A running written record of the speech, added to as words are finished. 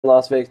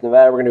Las Vegas,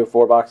 Nevada. We're going to do a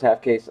 4-box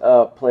half case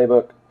of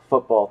Playbook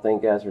football.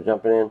 Thank you guys for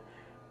jumping in.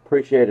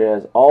 Appreciate it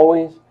as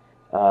always.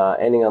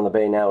 Ending on the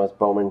bay now is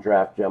Bowman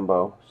Draft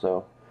Jumbo.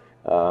 So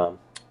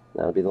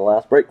that'll be the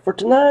last break for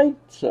tonight.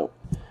 So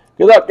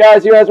good luck,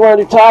 guys. You guys want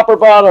to do top or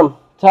bottom?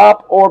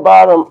 Top or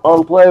bottom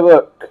on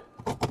Playbook?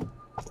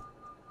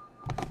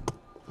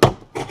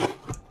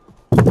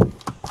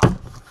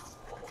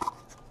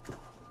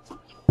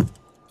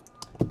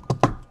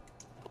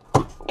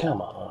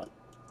 Come on.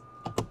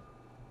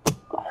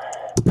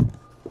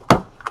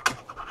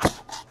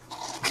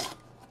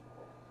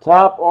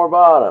 Top or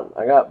bottom?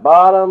 I got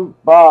bottom,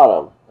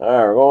 bottom. All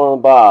right, we're going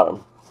to the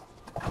bottom.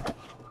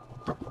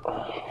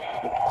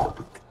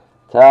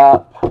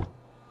 Top,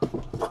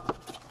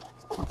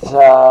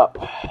 top,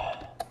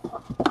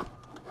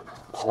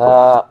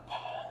 top,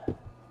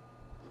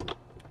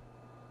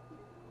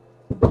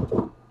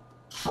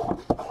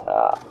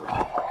 top.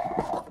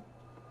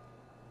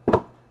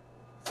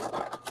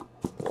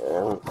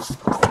 And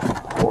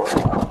four.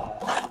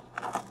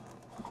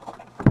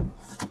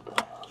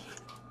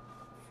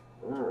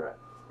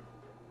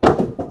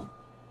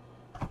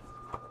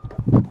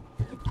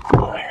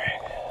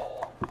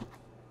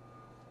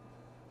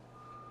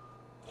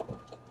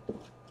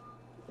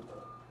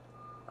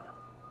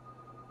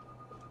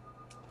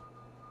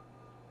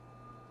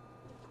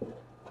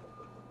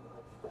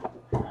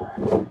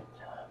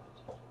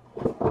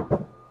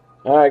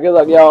 All right, good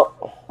luck, y'all.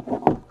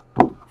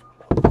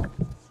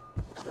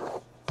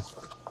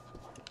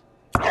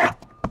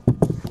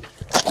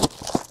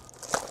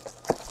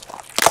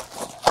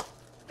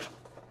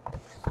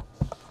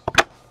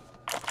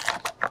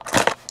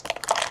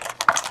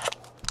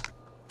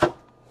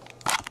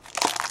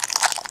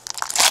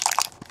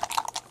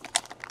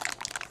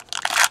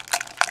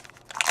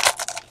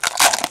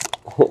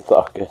 It's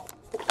all good.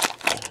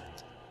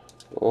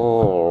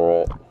 All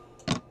right.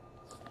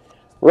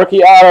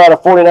 Rookie auto out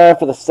of 49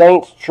 for the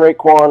Saints,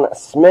 Traquan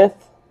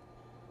Smith.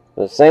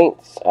 The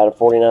Saints out of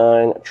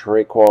 49,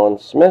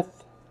 Traquan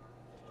Smith.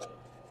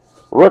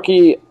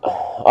 Rookie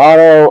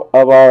auto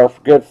of our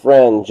good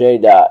friend J.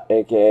 Dot,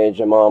 a.k.a.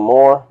 Jamal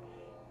Moore.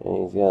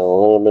 And he's got a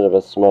little bit of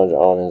a smudge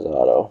on his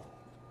auto.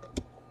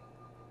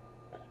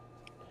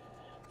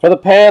 For the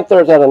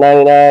Panthers out of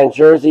 99,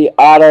 jersey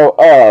auto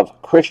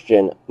of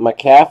Christian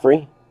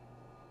McCaffrey.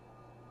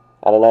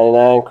 Out of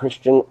 99,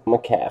 Christian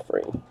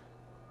McCaffrey.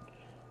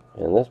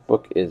 And this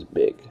book is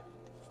big.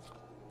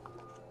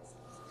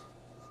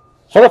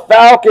 For the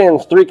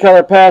Falcons,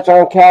 3-color patch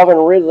on Calvin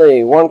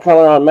Ridley, 1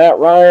 color on Matt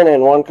Ryan,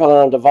 and 1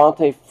 color on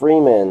Devontae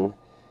Freeman.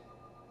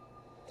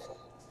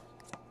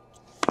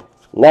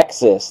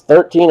 Nexus,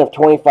 13 of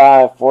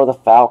 25 for the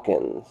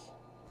Falcons.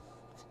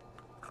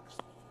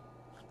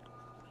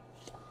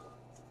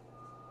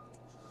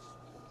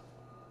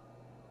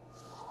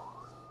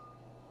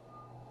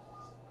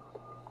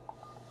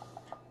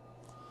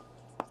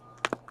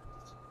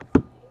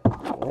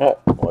 Alright,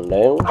 one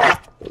down,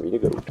 ready to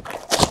go.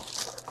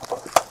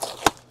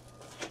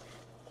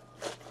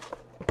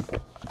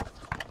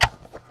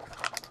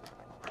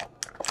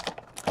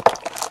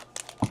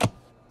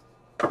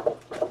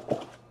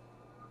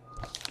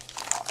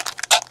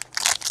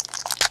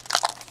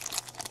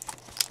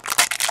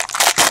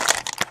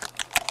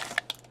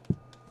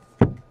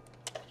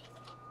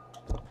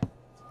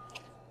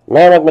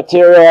 Mammoth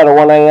material out of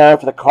 199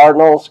 for the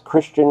Cardinals,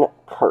 Christian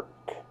Kirk.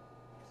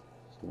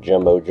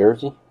 Jumbo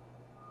jersey.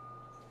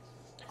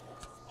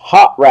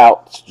 Hot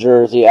Routes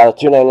jersey out of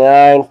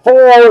 299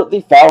 for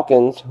the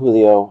Falcons,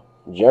 Julio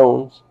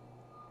Jones.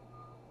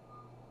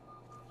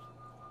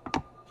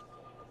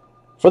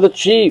 For the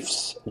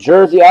Chiefs,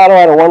 jersey auto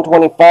out of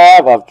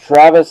 125 of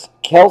Travis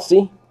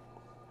Kelce.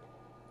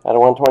 Out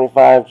of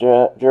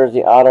 125,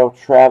 jersey auto,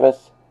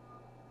 Travis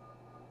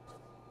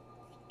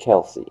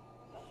Kelce.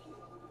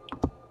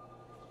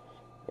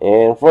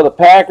 And for the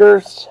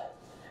Packers,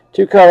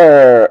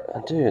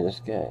 2-color, dude, this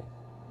guy,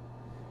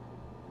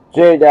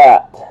 J.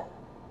 Dot.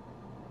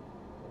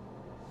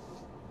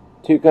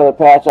 2-color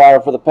patch auto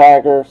for the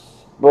Packers.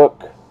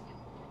 Book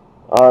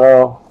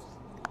auto.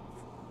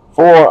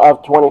 4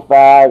 of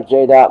 25.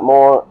 J. Dot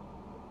Moore,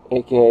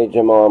 a.k.a.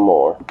 Jamal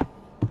Moore.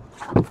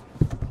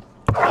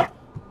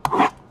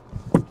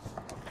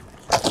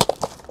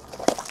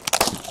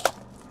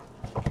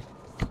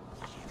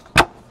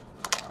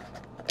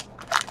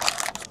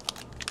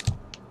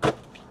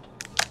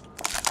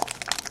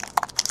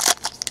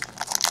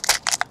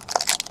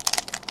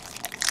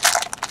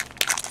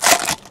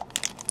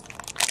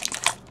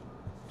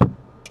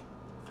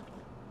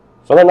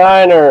 For the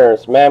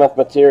Niners, Mammoth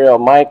material,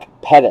 Mike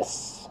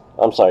Pettis.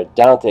 I'm sorry,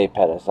 Dante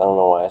Pettis. I don't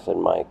know why I said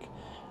Mike.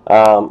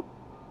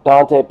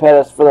 Dante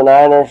Pettis for the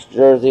Niners,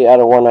 jersey out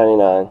of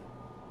 199.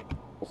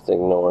 Just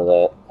ignore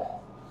that.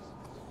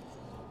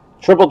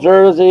 Triple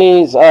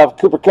jerseys of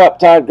Cooper Kupp,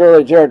 Todd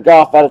Gurley, Jared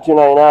Goff out of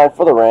 299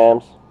 for the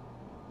Rams.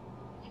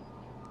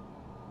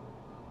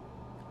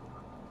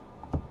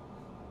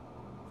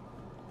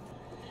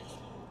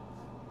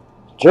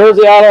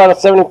 Jersey auto out of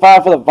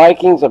 75 for the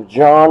Vikings of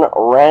John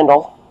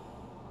Randall.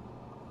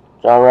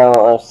 John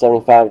Randall out of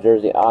 75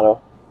 jersey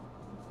auto.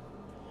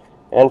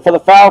 And for the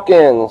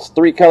Falcons,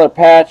 3-color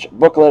patch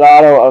booklet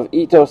auto of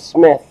Ito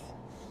Smith.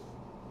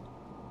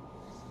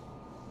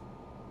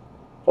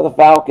 For the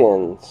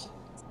Falcons,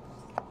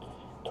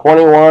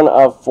 21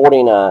 of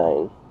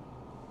 49.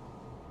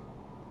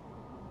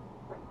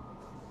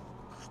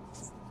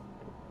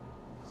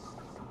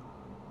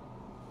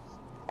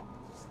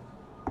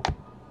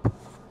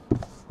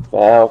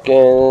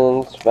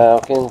 Falcons,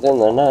 Falcons in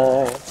the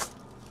night.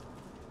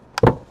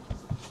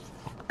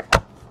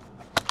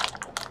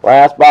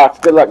 Last box.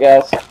 Good luck,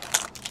 guys.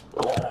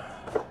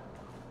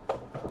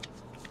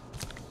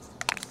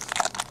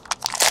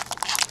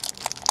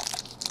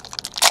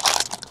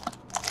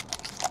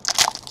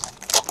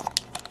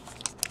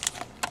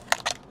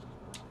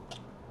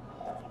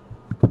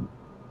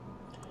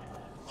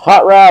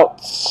 Hot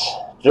Routes.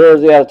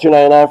 Jersey out of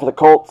 299 for the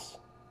Colts.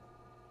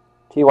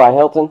 T.Y.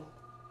 Hilton.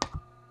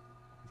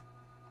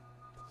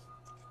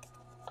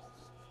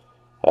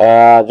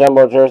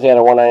 Jumbo jersey out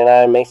of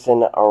 199.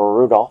 Mason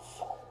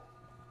Rudolph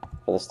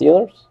for the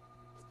Steelers.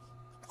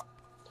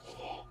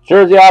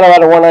 Jersey auto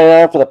out of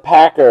 199 for the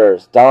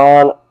Packers.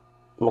 Don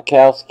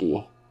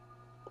Mikowski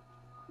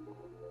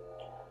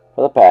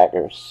for the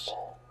Packers.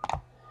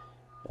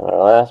 And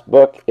our last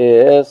book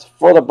is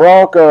for the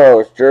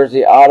Broncos.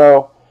 Jersey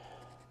auto,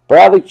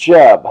 Bradley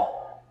Chubb.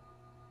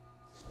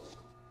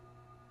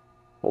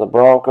 For the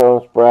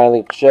Broncos,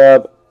 Bradley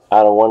Chubb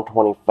out of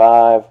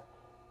 125.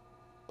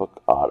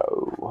 Book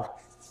auto.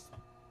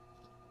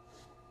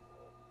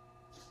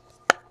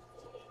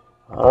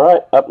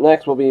 Alright, up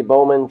next will be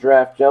Bowman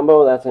Draft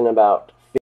Jumbo. That's in about